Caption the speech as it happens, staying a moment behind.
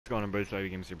Going on, British Live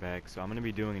Games are back. So I'm gonna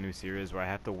be doing a new series where I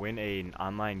have to win an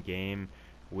online game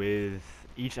with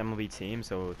each MLB team.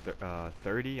 So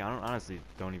 30. I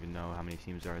don't even know how many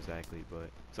teams there are exactly, but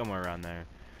somewhere around there.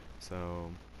 So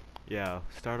yeah,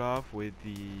 start off with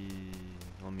the.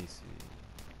 Let me see.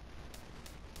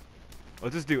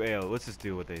 Let's just do AL. Let's just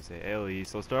do what they say. AL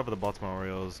East. So let's start off with the Baltimore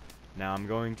Orioles. Now I'm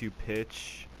going to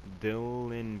pitch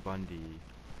Dylan Bundy.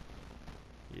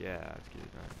 Yeah, let's get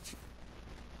it done.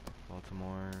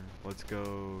 Baltimore. Let's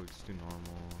go. Just do normal.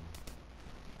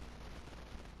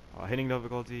 Hitting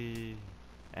difficulty.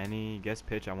 Any guess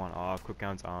pitch I want off. Quick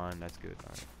counts on. That's good.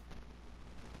 Alright.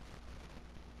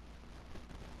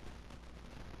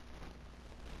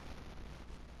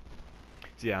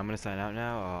 So yeah, I'm gonna sign out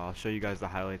now. I'll show you guys the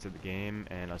highlights of the game,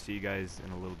 and I'll see you guys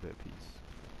in a little bit. Peace.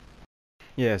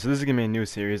 Yeah, so this is gonna be a new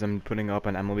series I'm putting up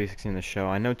on MLB 16 The Show.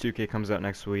 I know 2K comes out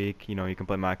next week. You know, you can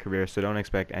play My Career, so don't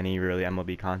expect any really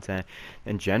MLB content.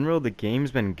 In general, the game's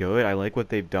been good. I like what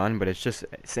they've done, but it's just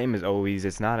same as always.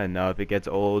 It's not enough. It gets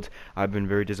old. I've been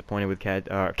very disappointed with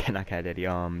not Cat Daddy,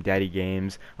 Daddy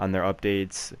Games on their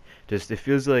updates. Just it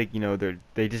feels like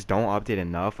they just don't update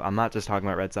enough. I'm not just talking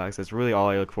about Red Sox. That's really all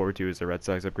I look forward to is the Red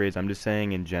Sox upgrades. I'm just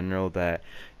saying in general that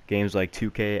games like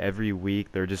 2K every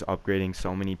week they're just upgrading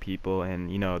so many people,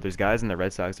 and there's guys in the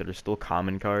Red Sox that are still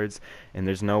common cards, and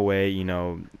there's no way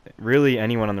really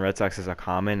anyone on the Red Sox is a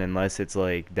common unless it's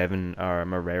like Devin or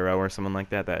Marrero or someone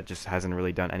like that just hasn't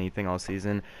really done anything all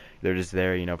season. They're just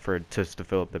there for just to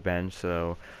fill up the bench.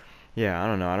 So yeah, I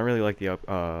don't know. I don't really like the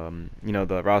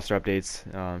roster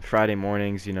updates. Friday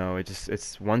mornings,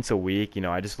 it's once a week.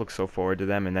 I just look so forward to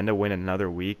them, and then to win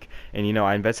another week. And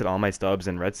I invested all my stubs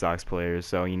in Red Sox players,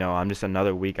 so I'm just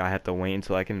another week. I have to wait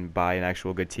until I can buy an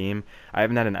actual good team. I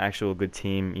haven't had an actual good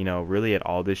team, really at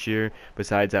all this year.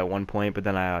 Besides at one point, but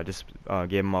then I just gave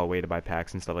them all away to buy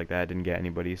packs and stuff like that. I didn't get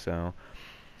anybody, so.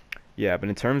 Yeah, but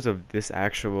in terms of this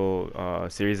actual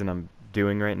series that I'm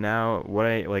doing right now, what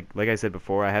I like I said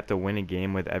before, I have to win a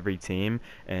game with every team,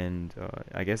 and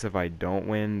I guess if I don't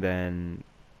win, then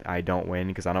I don't win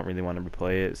because I don't really want to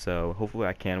replay it. So hopefully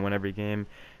I can win every game.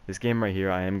 This game right here,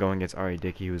 I am going against R.A.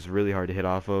 Dickey, who's really hard to hit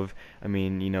off of. I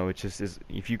mean, it's just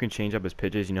if you can change up his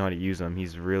pitches, you know how to use them.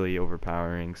 He's really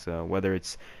overpowering. So whether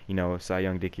it's Cy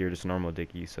Young Dickey or just normal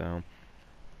Dickey, so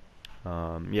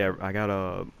yeah, I got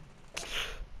a.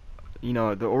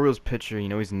 The Orioles pitcher,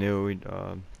 he's new.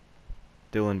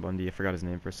 Dylan Bundy, I forgot his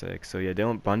name for a sec. So yeah,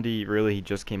 Dylan Bundy, really, he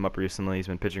just came up recently. He's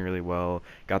been pitching really well.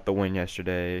 Got the win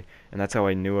yesterday, and that's how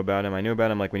I knew about him. I knew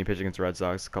about him like when he pitched against the Red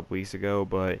Sox a couple weeks ago,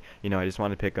 but I just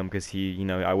wanted to pick him because he,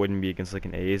 I wouldn't be against like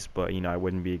an ace, but I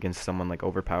wouldn't be against someone like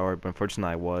overpowered. But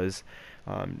unfortunately, I was.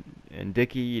 And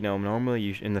Dickey,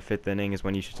 normally in the fifth inning is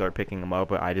when you should start picking him up,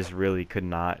 but I just really could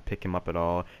not pick him up at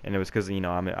all, and it was because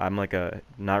I'm like a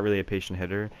not really a patient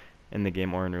hitter in the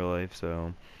game or in real life,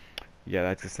 so.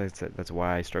 Yeah, that's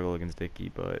why I struggle against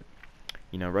Dickey. But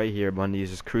right here, Bundy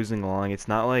is just cruising along. It's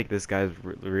not like this guy's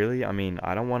really. I mean,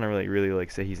 I don't want to really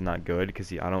like say he's not good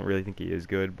because I don't really think he is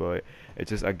good. But it's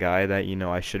just a guy that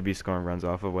I should be scoring runs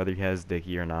off of, whether he has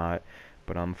Dickey or not.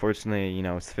 But unfortunately,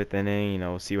 it's fifth inning.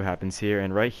 We'll see what happens here.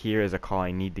 And right here is a call I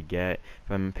need to get.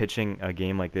 If I'm pitching a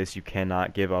game like this, you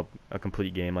cannot give up a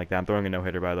complete game like that. I'm throwing a no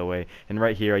hitter, by the way. And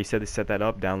right here, I said to set that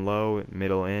up, down low,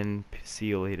 middle in. See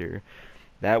you later.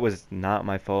 That was not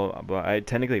my fault, but I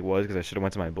technically was because I should have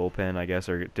went to my bullpen, I guess,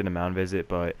 or did a mound visit.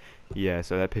 But yeah,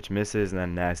 so that pitch misses, and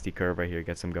then nasty curve right here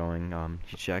gets him going.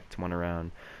 He checked one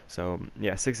around. So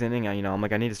yeah, sixth inning. I'm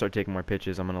like I need to start taking more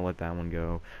pitches. I'm gonna let that one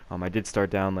go. I did start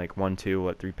down like 1-2,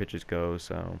 let 3 pitches go.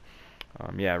 So.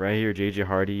 Yeah, right here, J.J.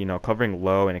 Hardy, covering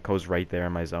low, and it goes right there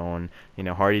in my zone.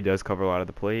 Hardy does cover a lot of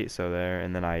the plate, so there,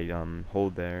 and then I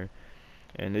hold there.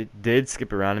 And it did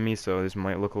skip around to me, so this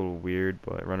might look a little weird,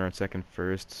 but runner on second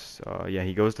first. Yeah,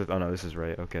 he goes to. Oh no, this is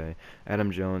right. Okay,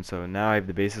 Adam Jones. So now I have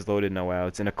the bases loaded, no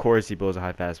outs, and of course he blows a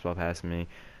high fastball past me.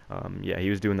 Yeah, he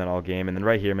was doing that all game. And then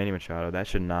right here, Manny Machado. That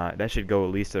should go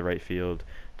at least to right field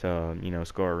to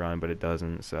score a run, but it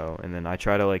doesn't. So and then I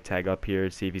try to like tag up here,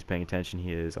 see if he's paying attention.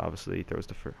 He is. Obviously, he throws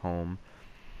to home.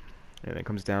 And it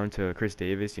comes down to Chris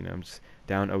Davis. I'm just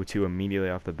down 0-2 immediately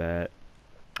off the bat.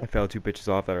 I fell 2 pitches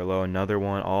off that are low. Another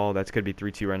one. That's could be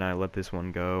 3-2 right now. I let this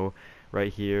one go.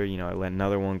 Right here, I let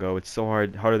another one go. It's so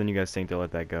harder than you guys think to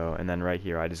let that go. And then right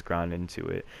here, I just ground into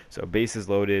it. So bases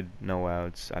loaded, no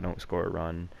outs. I don't score a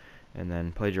run. And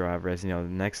then Pedro Alvarez. The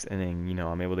next inning,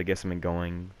 I'm able to get something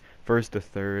going. First to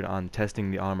third on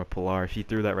testing the arm of Pilar. If he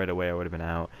threw that right away, I would have been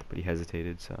out. But he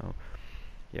hesitated. So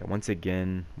yeah, once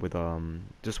again with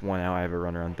just one out, I have a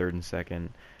runner on third and second.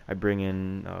 I bring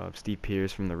in Steve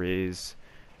Pearce from the Rays,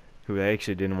 who they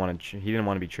actually didn't want to. He didn't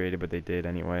want to be traded, but they did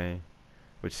anyway.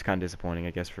 which is kind of disappointing,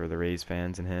 I guess, for the Rays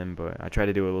fans and him. But I try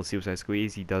to do a little suicide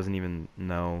squeeze. He doesn't even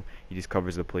know. He just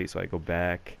covers the plate, so I go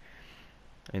back.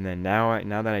 And then now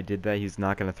that I did that, he's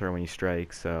not gonna throw any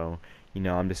strikes. So,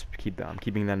 I'm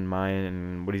keeping that in mind.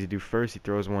 And what does he do first? He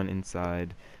throws one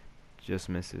inside, just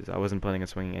misses. I wasn't planning on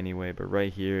swinging anyway, but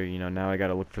right here, now I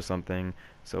gotta look for something.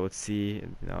 So let's see.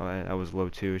 I was low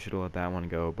too. Should have let that one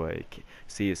go, but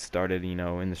see, it started,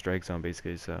 in the strike zone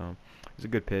basically. So it was a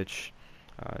good pitch.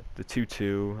 The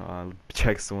 2-2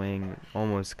 check swing,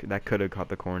 almost that could have caught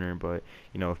the corner, but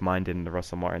if mine didn't, the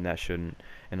Russell Martin, that shouldn't.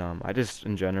 And I just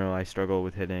in general I struggle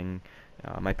with hitting.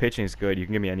 My pitching is good. You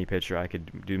can give me any pitcher, I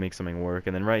could make something work.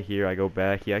 And then right here I go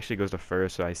back. He actually goes to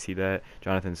first, so I see that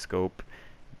Jonathan Scope,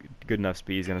 good enough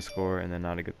speed, he's gonna score, and then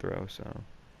not a good throw. So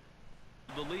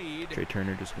Trey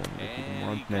Turner just won to keep him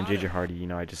on. And then JJ Hardy,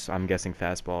 I'm guessing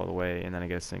fastball all the way, and then I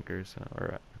guess sinkers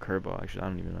or a curveball. Actually, I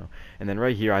don't even know. And then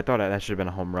right here, I thought that should have been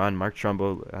a home run. Mark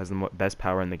Trumbo has the best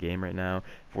power in the game right now,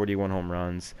 41 home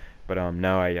runs. But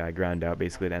no, I ground out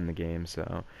basically to end the game.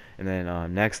 So, and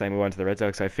then next I move on to the Red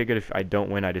Sox. I figured if I don't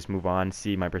win, I just move on,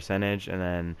 see my percentage, and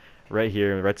then right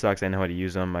here, the Red Sox, I know how to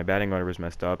use them. My batting order was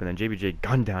messed up, and then JBJ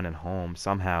gunned down at home.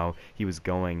 Somehow he was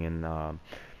going, and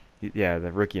yeah,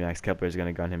 the rookie Max Kepler is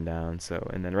gonna gun him down. So,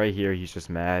 and then right here, he's just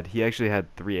mad. He actually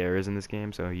had 3 errors in this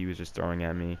game, so he was just throwing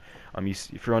at me.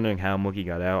 If you're wondering how Mookie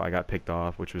got out, I got picked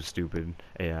off, which was stupid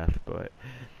AF. But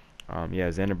yeah,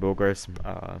 Xander Bogaerts,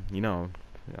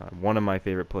 one of my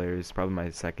favorite players, probably my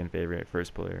second favorite,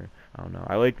 first player. I don't know.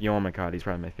 I like Yohan Moncada. He's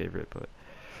probably my favorite, but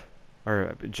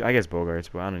or I guess Bogarts,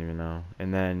 but I don't even know.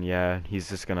 And then yeah, he's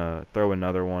just gonna throw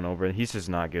another one over. He's just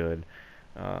not good.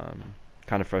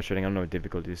 Kind of frustrating. I don't know what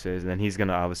difficulty this is. And then he's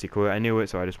gonna obviously quit. I knew it,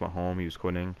 so I just went home. He was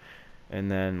quitting, and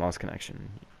then lost connection.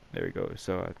 There we go.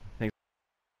 So thanks.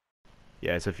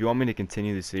 Yeah, so if you want me to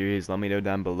continue the series, let me know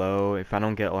down below. If I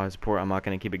don't get a lot of support, I'm not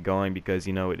going to keep it going because,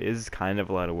 it is kind of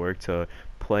a lot of work to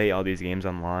play all these games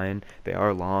online. They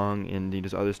are long, and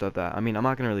there's other stuff that, I'm not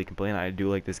going to really complain. I do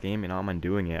like this game, and I'm on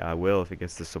doing it. I will if it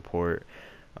gets the support.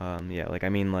 Yeah,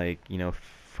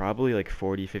 probably like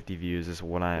 40-50 views is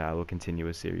when I will continue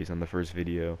a series on the first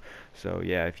video. So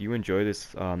yeah, if you enjoy this,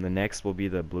 the next will be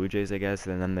the Blue Jays, I guess,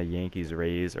 and then the Yankees,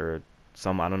 Rays, or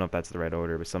I don't know if that's the right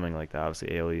order, but something like that,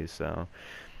 obviously alias. So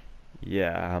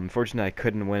yeah, unfortunately I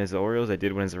couldn't win as the Orioles. I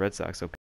did win as the Red Sox. So